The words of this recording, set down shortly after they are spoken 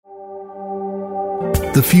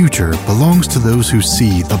The future belongs to those who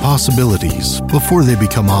see the possibilities before they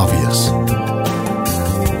become obvious.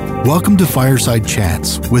 Welcome to Fireside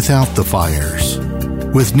Chats Without the Fires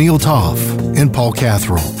with Neil Toff and Paul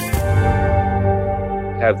Catherall.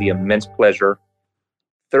 I have the immense pleasure,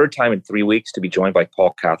 third time in 3 weeks, to be joined by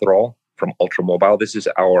Paul Catherall from Ultra Mobile. This is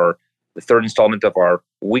the third installment of our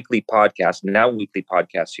weekly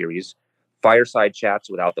podcast series, Fireside Chats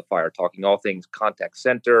Without the Fire, talking all things contact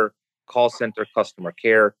center, call center, customer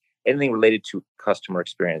care, anything related to customer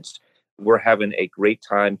experience. We're having a great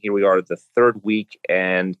time. Here we are the third week,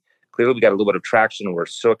 and clearly we got a little bit of traction. We're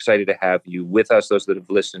so excited to have you with us, those that have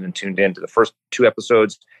listened and tuned in to the first two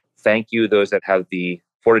episodes. Thank you. Those that have the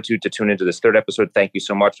fortitude to tune into this third episode, thank you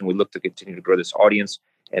so much. And we look to continue to grow this audience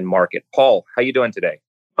and market. Paul, how you doing today?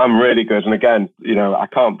 I'm really good. And again, I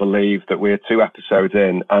can't believe that we're 2 episodes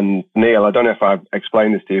in. And Neil, I don't know if I've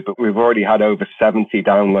explained this to you, but we've already had over 70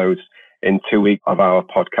 downloads in 2 weeks of our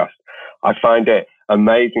podcast. I find it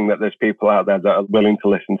amazing that there's people out there that are willing to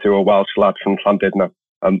listen to a Welsh lad from Llandudno.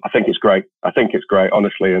 I think it's great.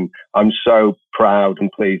 Honestly. And I'm so proud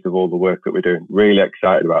and pleased of all the work that we're doing. Really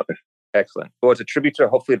excited about this. Excellent. Well, it's a tribute to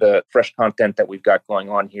hopefully the fresh content that we've got going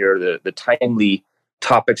on here, the timely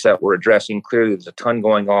topics that we're addressing. Clearly, there's a ton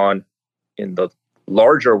going on in the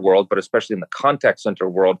larger world, but especially in the contact center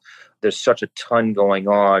world. There's such a ton going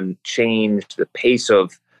on. Change, the pace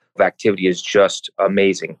of activity is just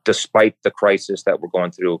amazing, despite the crisis that we're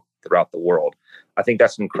going throughout the world. I think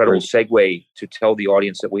that's an incredible segue to tell the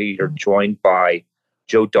audience that we are joined by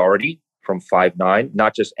Joe Doherty from Five9,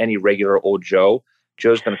 not just any regular old Joe.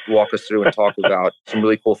 Joe's going to walk us through and talk about some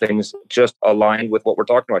really cool things just aligned with what we're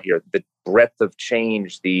talking about here. The breadth of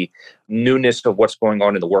change, the newness of what's going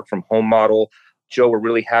on in the work from home model. Joe, we're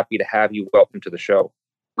really happy to have you. Welcome to the show.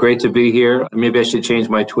 Great to be here. Maybe I should change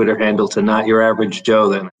my Twitter handle to Not Your Average Joe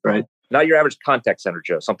then, right? Not Your Average Contact Center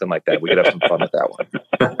Joe, something like that. We could have some fun with that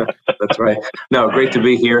one. That's right. No, great to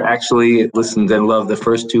be here. Actually, listened and loved the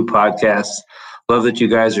first 2 podcasts. Love that you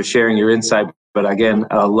guys are sharing your insight. But again,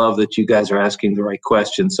 I love that you guys are asking the right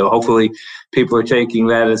questions. So hopefully people are taking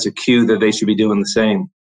that as a cue that they should be doing the same.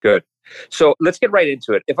 Good. So let's get right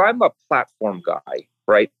into it. If I'm a platform guy,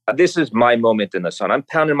 right, this is my moment in the sun. I'm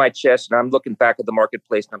pounding my chest and I'm looking back at the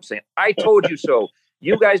marketplace and I'm saying, I told you so.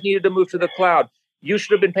 You guys needed to move to the cloud. You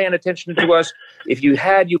should have been paying attention to us. If you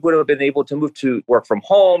had, you would have been able to move to work from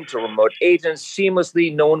home, to remote agents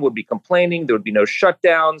seamlessly. No one would be complaining. There would be no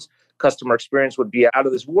shutdowns. Customer experience would be out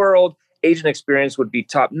of this world. Agent experience would be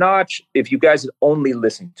top notch if you guys had only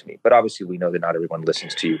listened to me. But obviously we know that not everyone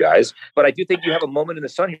listens to you guys. But I do think you have a moment in the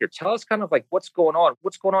sun here. Tell us kind of like what's going on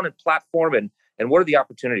in platform and what are the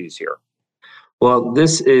opportunities here? Well,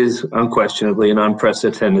 this is unquestionably an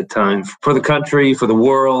unprecedented time for the country, for the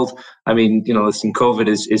world. I mean, listen, COVID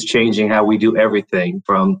is changing how we do everything,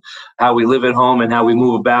 from how we live at home and how we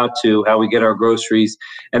move about to how we get our groceries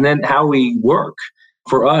and then how we work.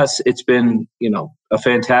 For us, it's been, a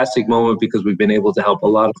fantastic moment because we've been able to help a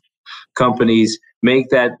lot of companies make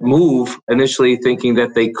that move, initially thinking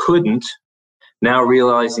that they couldn't, now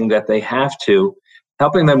realizing that they have to,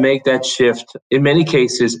 helping them make that shift, in many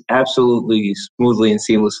cases, absolutely smoothly and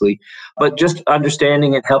seamlessly, but just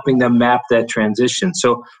understanding and helping them map that transition.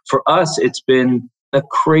 So for us, it's been a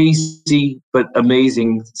crazy but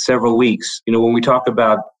amazing several weeks. When we talk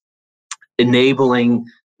about enabling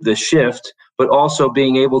the shift, but also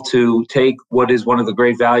being able to take what is one of the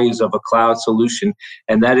great values of a cloud solution,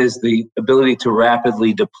 and that is the ability to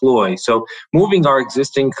rapidly deploy. So moving our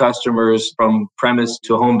existing customers from premise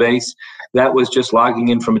to home base, that was just logging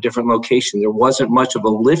in from a different location. There wasn't much of a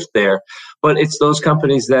lift there, but it's those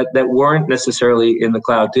companies that weren't necessarily in the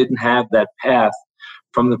cloud, didn't have that path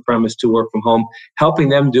from the premise to work from home, helping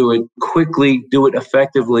them do it quickly, do it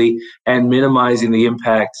effectively, and minimizing the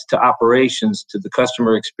impact to operations, to the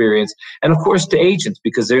customer experience, and of course to agents,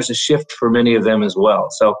 because there's a shift for many of them as well.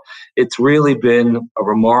 So it's really been a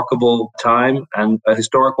remarkable time and a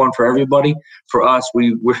historic one for everybody. For us,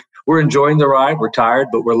 we're enjoying the ride. We're tired,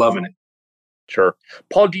 but we're loving it. Sure.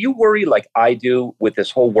 Paul, do you worry like I do with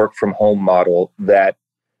this whole work from home model that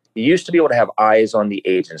you used to be able to have eyes on the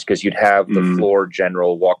agents because you'd have the floor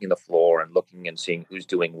general walking the floor and looking and seeing who's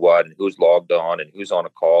doing what and who's logged on and who's on a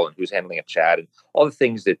call and who's handling a chat and all the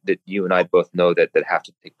things that you and I both know that have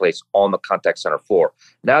to take place on the contact center floor.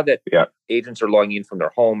 Now that agents are logging in from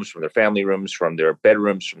their homes, from their family rooms, from their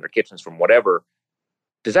bedrooms, from their kitchens, from whatever,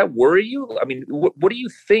 does that worry you? I mean, what do you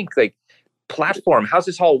think? Like, platform, how's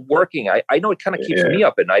this all working? I know it kind of keeps me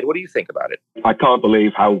up at night. What do you think about it? I can't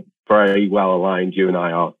believe how very well aligned you and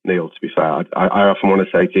I are, Neil, to be fair. I often want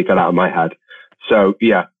to say to you, get out of my head. So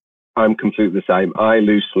yeah, I'm completely the same. I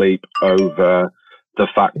lose sleep over the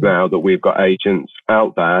fact now that we've got agents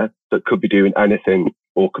out there that could be doing anything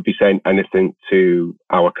or could be saying anything to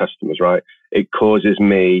our customers, right? It causes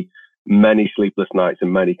me many sleepless nights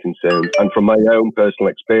and many concerns. And from my own personal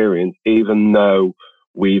experience, even though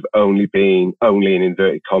we've only in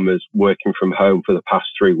inverted commas, working from home for the past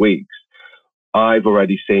 3 weeks, I've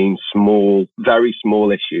already seen very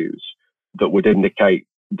small issues that would indicate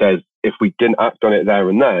if we didn't act on it there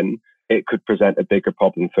and then, it could present a bigger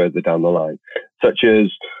problem further down the line, such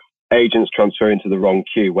as agents transferring to the wrong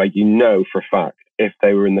queue, where you know for a fact, if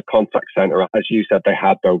they were in the contact center, as you said, they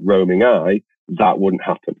had their roaming eye, that wouldn't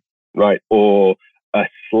happen, right? Or a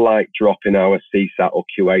slight drop in our CSAT or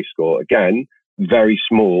QA score. Again, very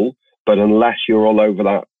small, but unless you're all over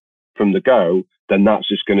that from the go, then that's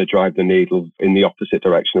just going to drive the needle in the opposite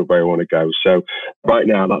direction of where I want to go. So right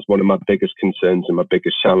now, that's one of my biggest concerns and my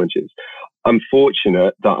biggest challenges. I'm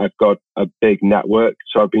fortunate that I've got a big network.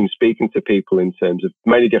 So I've been speaking to people in terms of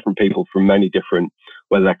many different people from many different,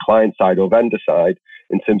 whether they're client side or vendor side,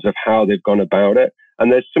 in terms of how they've gone about it.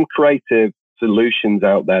 And there's some creative solutions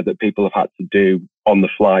out there that people have had to do on the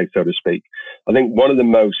fly, so to speak. I think one of the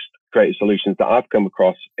most creative solutions that I've come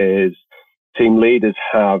across is team leaders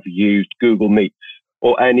have used Google Meets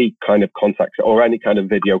or any kind of contact or any kind of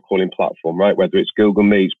video calling platform, right? Whether it's Google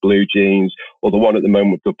Meets, Blue Jeans, or the one at the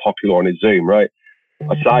moment the popular one is Zoom, right?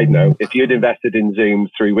 A side note, if you'd invested in Zoom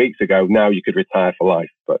 3 weeks ago, now you could retire for life,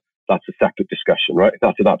 but that's a separate discussion, right?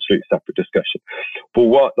 That's an absolute separate discussion. But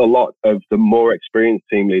what a lot of the more experienced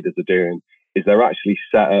team leaders are doing is they're actually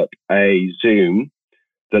set up a Zoom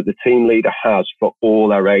that the team leader has for all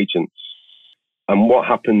their agents. And what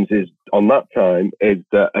happens is on that time is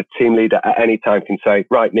that a team leader at any time can say,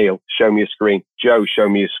 right, Neil, show me a screen. Joe, show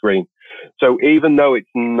me a screen. So even though it's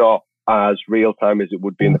not as real time as it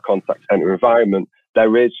would be in the contact center environment,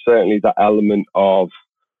 there is certainly that element of,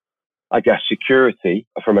 I guess, security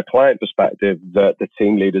from a client perspective that the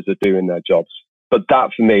team leaders are doing their jobs. But that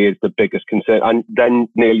for me is the biggest concern. And then,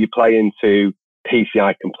 Neil, you play into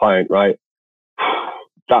PCI compliant, right?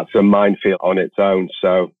 That's a minefield on its own.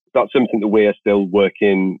 So that's something that we are still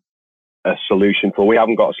working a solution for. We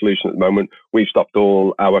haven't got a solution at the moment. We've stopped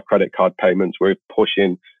all our credit card payments. We're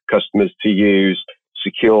pushing customers to use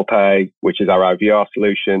Secure Pay, which is our IVR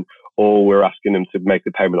solution, or we're asking them to make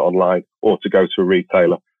the payment online or to go to a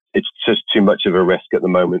retailer. It's just too much of a risk at the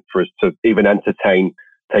moment for us to even entertain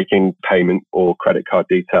taking payment or credit card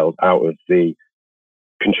details out of the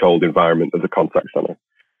controlled environment of the contact center.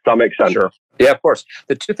 Does that make sense? Sure. Yeah, of course.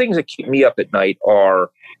 The two things that keep me up at night are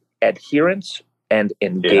adherence and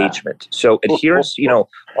engagement. Yeah. So adherence,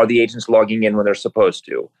 are the agents logging in when they're supposed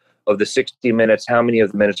to? Of the 60 minutes, how many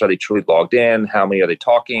of the minutes are they truly logged in? How many are they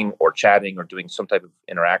talking or chatting or doing some type of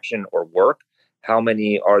interaction or work? How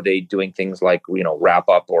many are they doing things like, wrap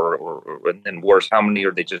up or and worse, how many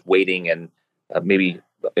are they just waiting and maybe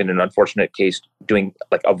in an unfortunate case, doing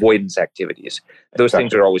like avoidance activities? Those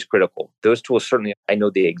things are always critical. Those tools, certainly, I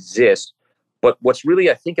know they exist. But what's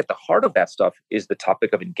really, I think, at the heart of that stuff is the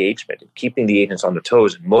topic of engagement and keeping the agents on their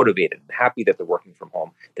toes and motivated and happy that they're working from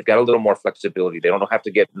home. They've got a little more flexibility. They don't have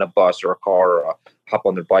to get in a bus or a car or hop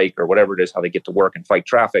on their bike or whatever it is, how they get to work and fight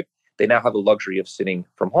traffic. They now have the luxury of sitting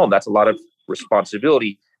from home. That's a lot of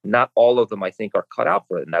responsibility. Not all of them, I think, are cut out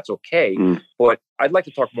for it, and that's okay. But I'd like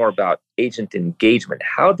to talk more about agent engagement.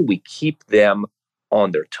 How do we keep them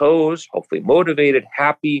on their toes, hopefully motivated,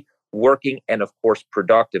 happy, working, and of course,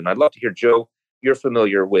 productive? And I'd love to hear, Joe, you're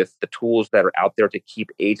familiar with the tools that are out there to keep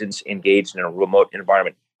agents engaged in a remote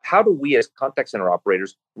environment. How do we as contact center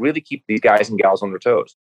operators really keep these guys and gals on their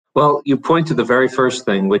toes? Well, you point to the very first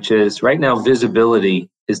thing, which is right now, visibility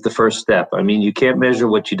is the first step. I mean, you can't measure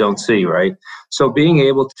what you don't see, right? So being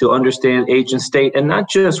able to understand agent state and not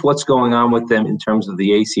just what's going on with them in terms of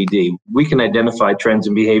the ACD, we can identify trends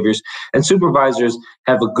and behaviors, and supervisors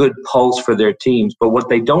have a good pulse for their teams. But what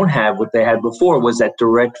they don't have, what they had before, was that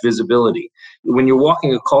direct visibility. When you're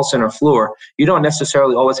walking a call center floor, you don't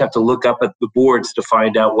necessarily always have to look up at the boards to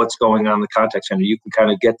find out what's going on in the contact center. You can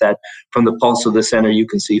kind of get that from the pulse of the center. You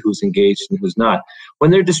can see who's engaged and who's not.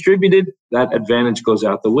 When they're distributed, that advantage goes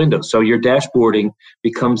out the window. So your dashboarding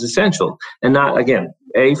becomes essential. And not, again,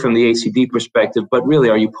 from the ACD perspective, but really,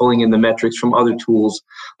 are you pulling in the metrics from other tools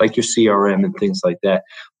like your CRM and things like that?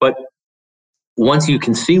 But once you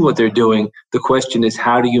can see what they're doing, the question is,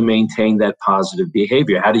 how do you maintain that positive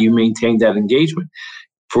behavior? How do you maintain that engagement?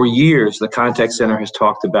 For years, the contact center has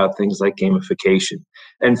talked about things like gamification.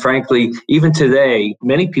 And frankly, even today,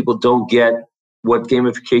 many people don't get what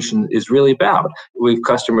gamification is really about. We have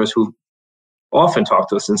customers who often talk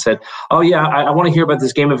to us and said, oh yeah, I want to hear about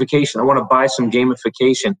this gamification. I want to buy some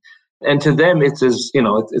gamification. And to them, it's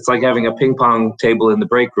it's like having a ping pong table in the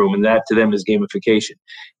break room, and that to them is gamification.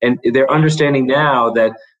 And they're understanding now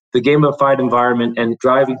that the gamified environment and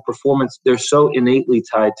driving performance, they're so innately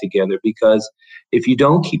tied together, because if you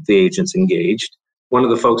don't keep the agents engaged, one of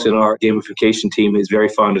the folks in our gamification team is very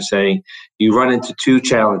fond of saying, you run into two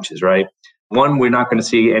challenges, right? One, we're not going to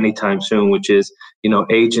see anytime soon, which is,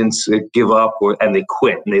 agents give up and they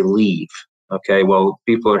quit and they leave. Okay, well,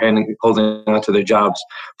 people are holding on to their jobs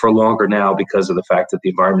for longer now because of the fact that the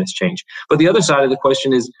environment has changed. But the other side of the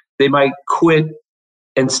question is they might quit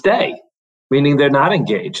and stay, meaning they're not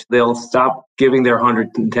engaged. They'll stop giving their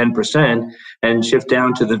 110% and shift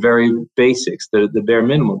down to the very basics, the bare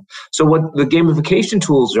minimum. So what the gamification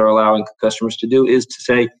tools are allowing customers to do is to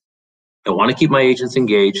say, I want to keep my agents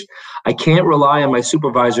engaged. I can't rely on my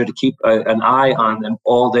supervisor to keep an eye on them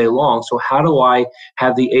all day long. So how do I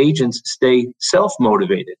have the agents stay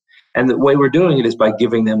self-motivated? And the way we're doing it is by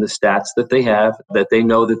giving them the stats that they have, that they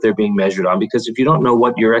know that they're being measured on. Because if you don't know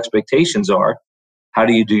what your expectations are, how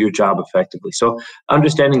do you do your job effectively? So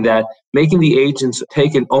understanding that, making the agents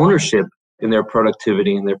take an ownership in their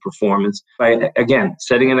productivity and their performance by, again,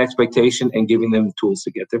 setting an expectation and giving them the tools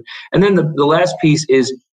to get there. And then the last piece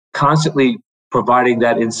is constantly providing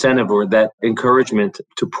that incentive or that encouragement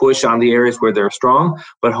to push on the areas where they're strong,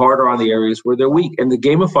 but harder on the areas where they're weak. And the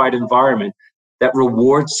gamified environment, that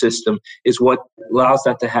reward system, is what allows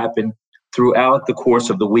that to happen throughout the course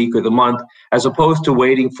of the week or the month, as opposed to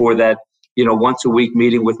waiting for that, once a week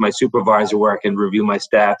meeting with my supervisor where I can review my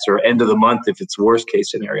stats, or end of the month if it's worst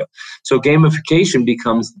case scenario. So gamification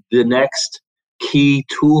becomes the next key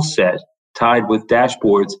tool set tied with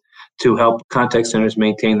dashboards to help contact centers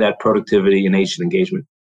maintain that productivity and agent engagement.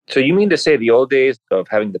 So you mean to say the old days of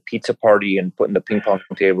having the pizza party and putting the ping pong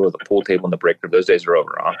table or the pool table in the break room, those days are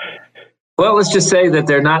over, huh? Well, let's just say that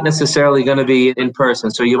they're not necessarily going to be in person.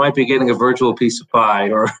 So you might be getting a virtual piece of pie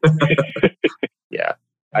or... Yeah,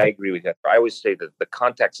 I agree with that. I always say that the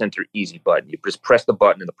contact center easy button, you just press the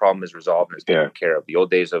button and the problem is resolved and it's taken care of. The old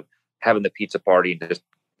days of having the pizza party and just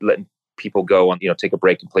letting people go and take a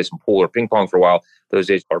break and play some pool or ping pong for a while, those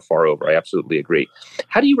days are far over. I absolutely agree.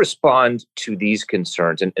 How do you respond to these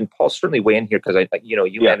concerns? And Paul, certainly weigh in here, because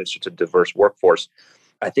you manage such a diverse workforce.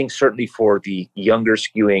 I think certainly for the younger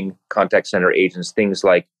skewing contact center agents, things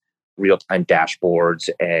like real-time dashboards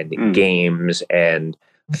and games and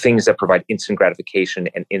things that provide instant gratification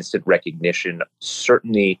and instant recognition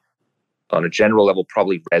certainly on a general level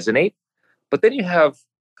probably resonate. But then you have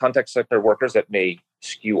contact center workers that may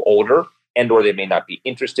skew older, and or they may not be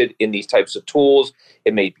interested in these types of tools.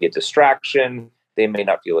 It may be a distraction. They may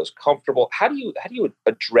not feel as comfortable. How do you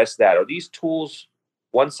address that? Are these tools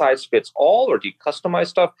one size fits all, or do you customize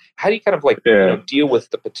stuff? How do you kind of deal with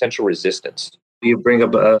the potential resistance? You bring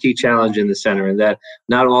up a key challenge in the center, and that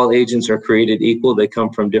not all agents are created equal. They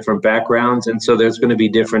come from different backgrounds, and so there's going to be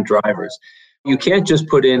different drivers. You can't just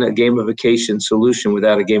put in a gamification solution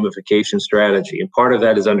without a gamification strategy. And part of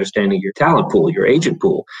that is understanding your talent pool, your agent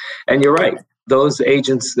pool. And you're right. Those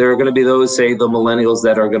agents, there are going to be those, say, the millennials,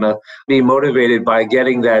 that are going to be motivated by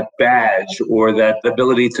getting that badge or that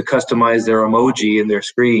ability to customize their emoji in their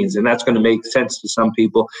screens. And that's going to make sense to some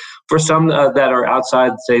people. For some that are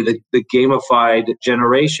outside, say, the gamified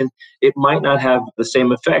generation, it might not have the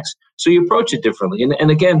same effects. So you approach it differently.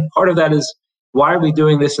 And again, part of that is, why are we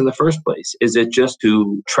doing this in the first place? Is it just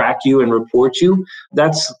to track you and report you?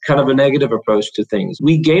 That's kind of a negative approach to things.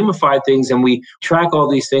 We gamify things and we track all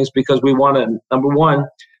these things because we want to, number one,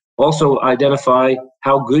 also identify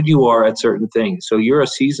how good you are at certain things. So you're a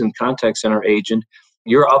seasoned contact center agent.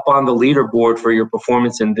 You're up on the leaderboard for your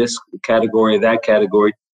performance in this category, that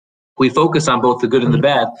category. We focus on both the good and the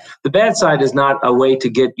bad. The bad side is not a way to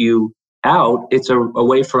get you out. It's a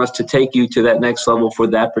way for us to take you to that next level for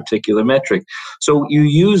that particular metric. So you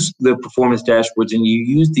use the performance dashboards and you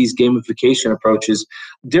use these gamification approaches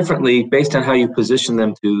differently based on how you position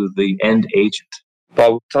them to the end agent.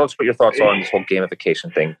 Paul, tell us what your thoughts are on this whole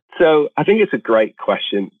gamification thing. So I think it's a great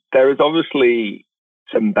question. There is obviously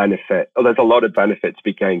some benefit, or there's a lot of benefit to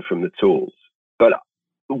be gained from the tools. But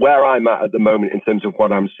where I'm at the moment in terms of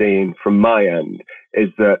what I'm seeing from my end is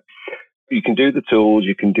that you can do the tools,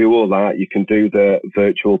 you can do all that, you can do the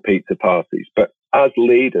virtual pizza parties. But as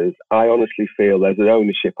leaders, I honestly feel there's an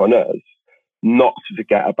ownership on us not to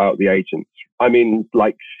forget about the agents. I mean,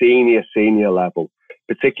 like senior level,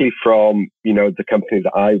 particularly from, the company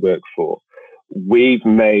that I work for. We've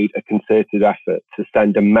made a concerted effort to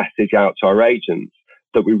send a message out to our agents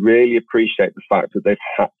that we really appreciate the fact that they've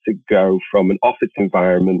had to go from an office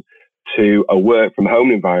environment to a work from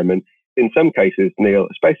home environment. In some cases, Neil,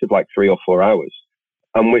 a space of like 3 or 4 hours.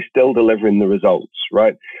 and we're still delivering the results,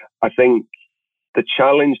 right? I think the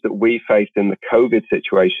challenge that we faced in the COVID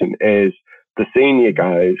situation is the senior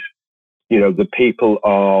guys, the people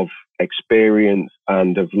of experience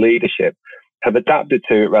and of leadership have adapted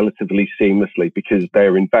to it relatively seamlessly because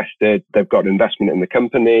they're invested, they've got investment in the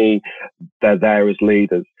company, they're there as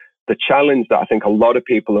leaders. The challenge that I think a lot of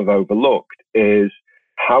people have overlooked is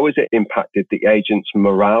how has it impacted the agent's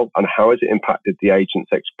morale and how has it impacted the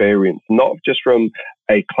agent's experience, not just from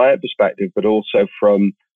a client perspective, but also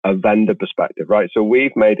from a vendor perspective, right? So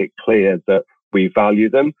we've made it clear that we value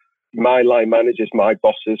them. My line managers, my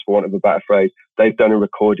bosses, for want of a better phrase, they've done a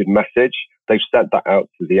recorded message. They've sent that out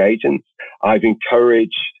to the agents. I've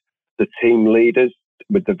encouraged the team leaders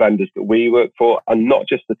with the vendors that we work for, and not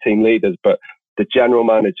just the team leaders, but the general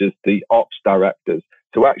managers, the ops directors,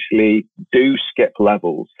 to actually do skip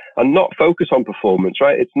levels and not focus on performance,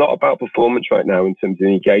 right? It's not about performance right now in terms of the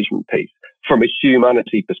engagement piece. From a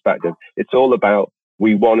humanity perspective, it's all about,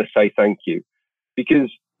 we want to say thank you,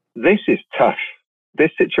 because this is tough.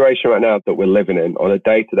 This situation right now that we're living in on a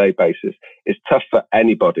day-to-day basis is tough for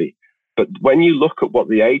anybody. But when you look at what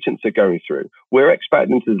the agents are going through, we're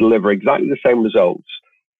expecting to deliver exactly the same results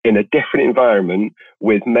in a different environment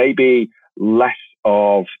with maybe less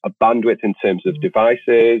of a bandwidth in terms of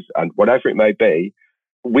devices and whatever it may be.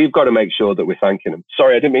 We've got to make sure that we're thanking them.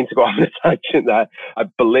 Sorry, I didn't mean to go on a tangent there. I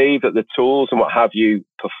believe that the tools and what have you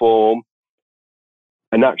perform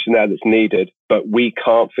an action there that's needed, but we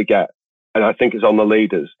can't forget, and I think it's on the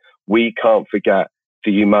leaders, we can't forget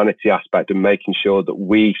the humanity aspect and making sure that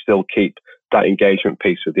we still keep that engagement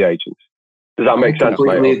piece with the agents. Does that make sense? I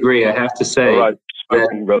completely agree. I have to say, all right,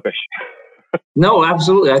 spoken rubbish. No,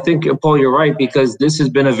 absolutely. I think, Paul, you're right, because this has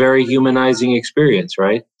been a very humanizing experience,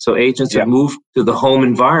 right? So agents have moved to the home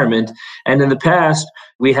environment. And in the past,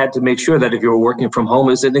 we had to make sure that if you were working from home,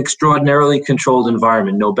 it's an extraordinarily controlled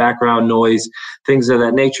environment, no background noise, things of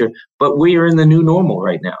that nature. But we are in the new normal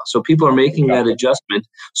right now. So people are making that adjustment.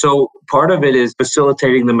 So part of it is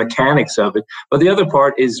facilitating the mechanics of it. But the other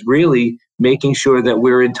part is really making sure that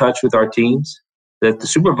we're in touch with our teams, that the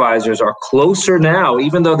supervisors are closer now,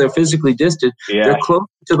 even though they're physically distant, they're close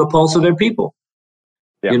to the pulse of their people.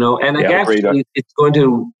 And actually it's going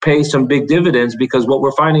to pay some big dividends, because what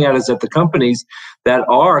we're finding out is that the companies that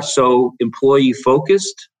are so employee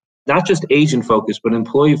focused, not just agent focused, but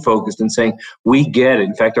employee focused, and saying, we get it.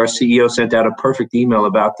 In fact, our CEO sent out a perfect email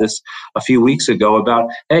about this a few weeks ago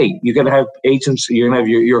about, hey, you're going to have agents, you're going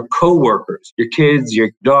to have your coworkers, your kids,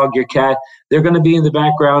 your dog, your cat, they're going to be in the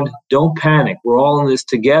background. Don't panic. We're all in this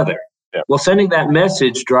together. Yeah. Well, sending that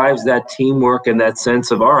message drives that teamwork and that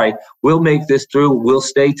sense of, all right, we'll make this through. We'll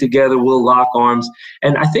stay together. We'll lock arms.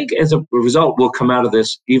 And I think as a result, we'll come out of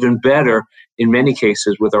this even better in many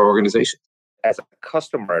cases with our organization. As a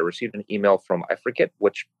customer, I received an email from, I forget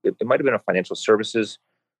which, it might have been a financial services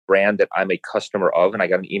brand that I'm a customer of. And I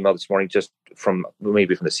got an email this morning just from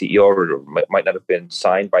maybe from the CEO, or might not have been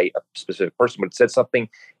signed by a specific person, but it said something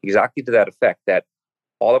exactly to that effect, that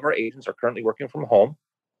all of our agents are currently working from home.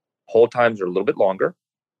 Hold times are a little bit longer.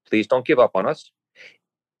 Please don't give up on us.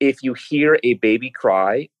 If you hear a baby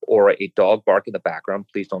cry or a dog bark in the background,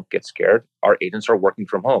 please don't get scared. Our agents are working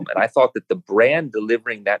from home. And I thought that the brand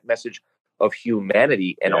delivering that message of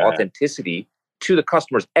humanity and authenticity to the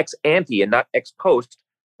customers ex ante and not ex post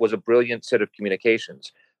was a brilliant set of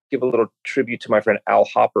communications. Give a little tribute to my friend Al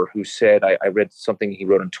Hopper, who said, I read something he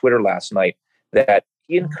wrote on Twitter last night, that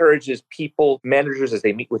he encourages people, managers, as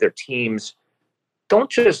they meet with their teams, don't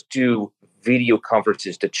just do video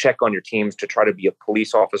conferences to check on your teams to try to be a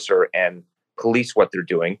police officer and police what they're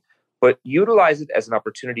doing, but utilize it as an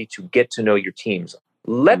opportunity to get to know your teams.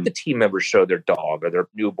 Let the team members show their dog or their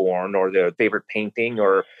newborn or their favorite painting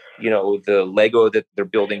or, the Lego that they're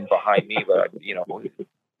building behind me, but,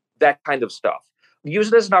 that kind of stuff. Use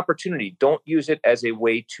it as an opportunity. Don't use it as a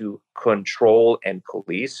way to control and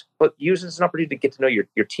police, but use it as an opportunity to get to know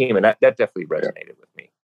your team. And that definitely resonated with me.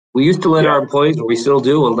 We used to let our employees, or we still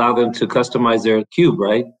do, allow them to customize their cube,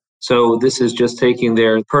 right? So this is just taking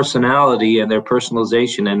their personality and their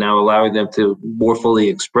personalization and now allowing them to more fully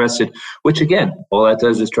express it, which again, all that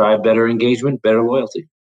does is drive better engagement, better loyalty.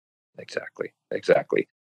 Exactly.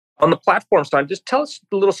 On the platform side, just tell us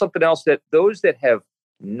a little something else that those that have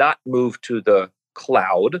not moved to the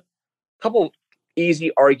cloud, a couple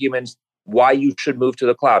easy arguments why you should move to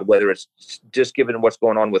the cloud, whether it's just given what's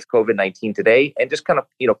going on with COVID-19 today and just kind of,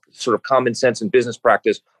 sort of common sense and business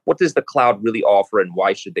practice. What does the cloud really offer and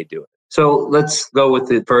why should they do it? So let's go with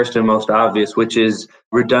the first and most obvious, which is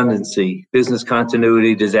redundancy, business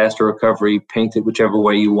continuity, disaster recovery, paint it whichever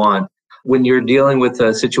way you want. When you're dealing with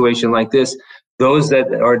a situation like this, those that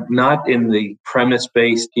are not in the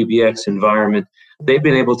premise-based PBX environment, they've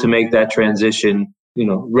been able to make that transition,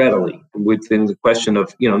 readily, within the question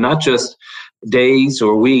of, not just days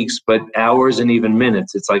or weeks, but hours and even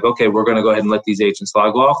minutes. It's like, okay, we're going to go ahead and let these agents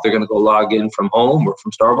log off. They're going to go log in from home or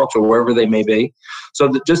from Starbucks or wherever they may be.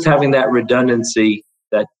 So just having that redundancy,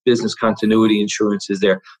 that business continuity insurance is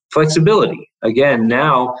there. Flexibility. Again,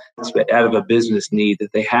 now it's out of a business need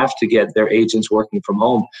that they have to get their agents working from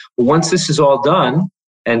home. But once this is all done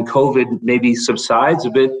and COVID maybe subsides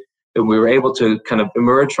a bit and we were able to kind of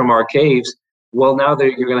emerge from our caves, well, now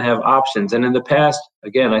you're going to have options. And in the past,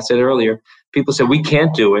 again, I said earlier, people said, we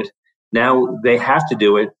can't do it. Now they have to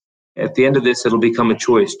do it. At the end of this, it'll become a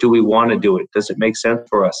choice. Do we want to do it? Does it make sense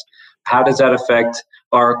for us? How does that affect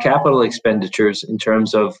our capital expenditures in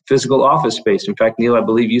terms of physical office space? In fact, Neil, I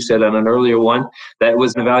believe you said on an earlier one, that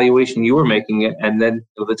was an evaluation you were making it. And then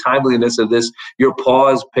the timeliness of this, your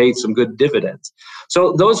pause paid some good dividends.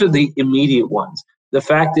 So those are the immediate ones. The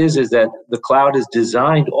fact is that the cloud is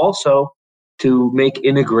designed also to make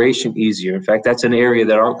integration easier. In fact, that's an area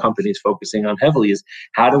that our company is focusing on heavily, is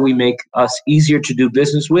how do we make us easier to do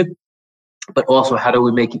business with, but also how do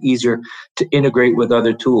we make it easier to integrate with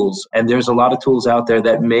other tools? And there's a lot of tools out there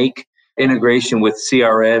that make integration with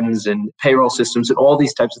CRMs and payroll systems and all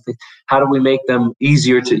these types of things. How do we make them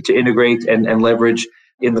easier to integrate and leverage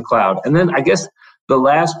in the cloud? And then I guess the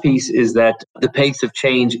last piece is that the pace of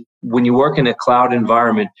change, when you work in a cloud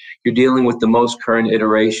environment, you're dealing with the most current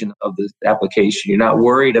iteration of the application. You're not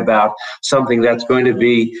worried about something that's going to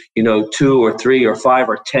be, 2 or 3 or 5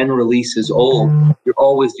 or 10 releases old. You're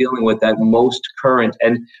always dealing with that most current.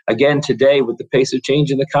 And again, today, with the pace of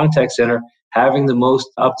change in the contact center, having the most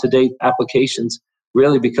up-to-date applications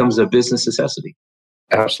really becomes a business necessity.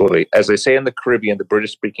 Absolutely. As they say in the Caribbean, the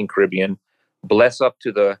British-speaking Caribbean, bless up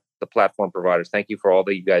to the platform providers. Thank you for all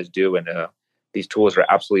that you guys do. And these tools are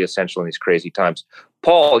absolutely essential in these crazy times.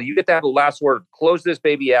 Paul, you get to have the last word. Close this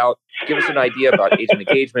baby out. Give us an idea about agent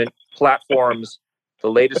engagement, platforms,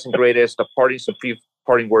 the latest and greatest, some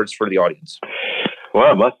parting words for the audience.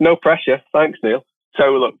 Well, no pressure. Thanks, Neil.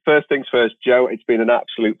 So look, first things first, Joe, it's been an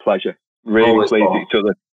absolute pleasure. Really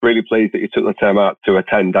pleased that you took the time out to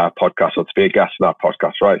attend our podcast or to be a guest on our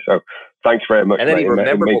podcast, right? So thanks very much. And then he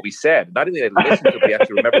remembered what we said. Not only did he listen to it, he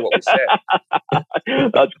actually remembered what we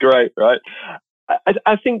said. That's great, right?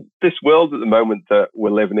 I think this world at the moment that we're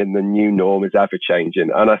living in, the new norm, is ever changing.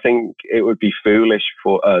 And I think it would be foolish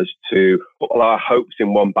for us to put all our hopes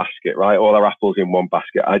in one basket, right? All our apples in one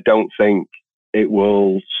basket. I don't think it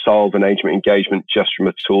will solve an agent engagement just from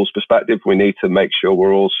a tools perspective. We need to make sure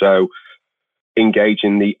we're also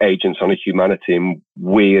engaging the agents on a humanity, and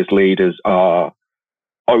we as leaders are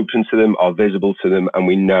open to them, are visible to them, and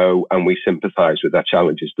we know and we sympathize with their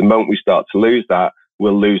challenges. The moment we start to lose that,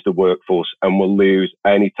 we'll lose the workforce and we'll lose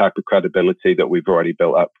any type of credibility that we've already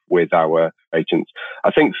built up with our agents.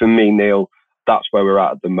 I think for me, Neil, that's where we're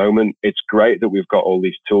at the moment. It's great that we've got all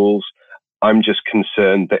these tools. I'm just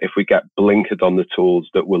concerned that if we get blinkered on the tools,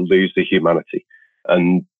 that we'll lose the humanity.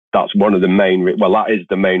 And that's one of the that is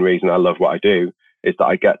the main reason I love what I do, is that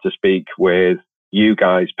I get to speak with you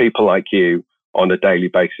guys, people like you, on a daily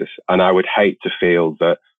basis. And I would hate to feel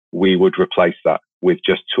that we would replace that with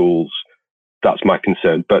just tools. That's my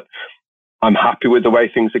concern. But I'm happy with the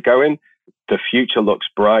way things are going. The future looks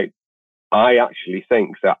bright. I actually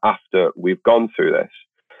think that after we've gone through this,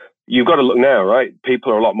 you've got to look now, right?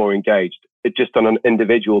 People are a lot more engaged. It's just on an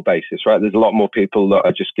individual basis, right? There's a lot more people that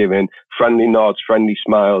are just giving friendly nods, friendly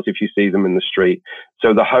smiles if you see them in the street.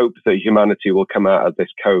 So the hope that humanity will come out of this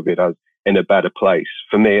COVID as in a better place,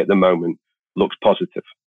 for me at the moment, looks positive.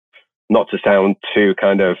 Not to sound too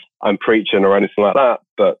kind of, I'm preaching or anything like that,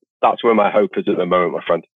 but that's where my hope is at the moment, my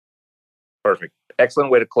friend. Perfect. Excellent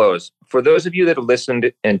way to close. For those of you that have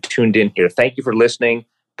listened and tuned in here, thank you for listening.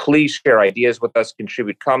 Please share ideas with us,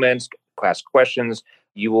 contribute comments, ask questions.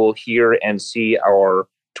 You will hear and see our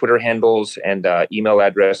Twitter handles and email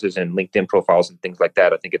addresses and LinkedIn profiles and things like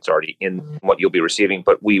that. I think it's already in what you'll be receiving,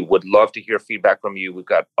 but we would love to hear feedback from you. We've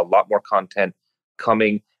got a lot more content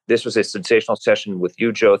coming. This was a sensational session with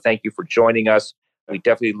you, Joe. Thank you for joining us. We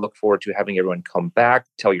definitely look forward to having everyone come back,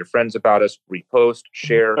 tell your friends about us, repost,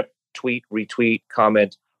 share, tweet, retweet,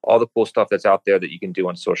 comment, all the cool stuff that's out there that you can do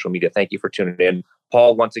on social media. Thank you for tuning in.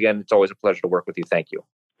 Paul, once again, it's always a pleasure to work with you. Thank you.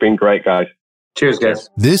 Been great, guys. Cheers, guys.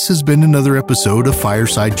 This has been another episode of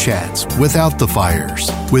Fireside Chats Without the Fires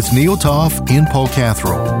with Neil Toff and Paul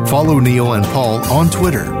Catherall. Follow Neil and Paul on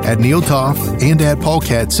Twitter at Neil Toff and at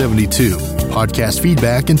PaulCat72. Podcast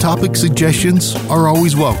feedback and topic suggestions are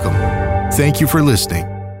always welcome. Thank you for listening.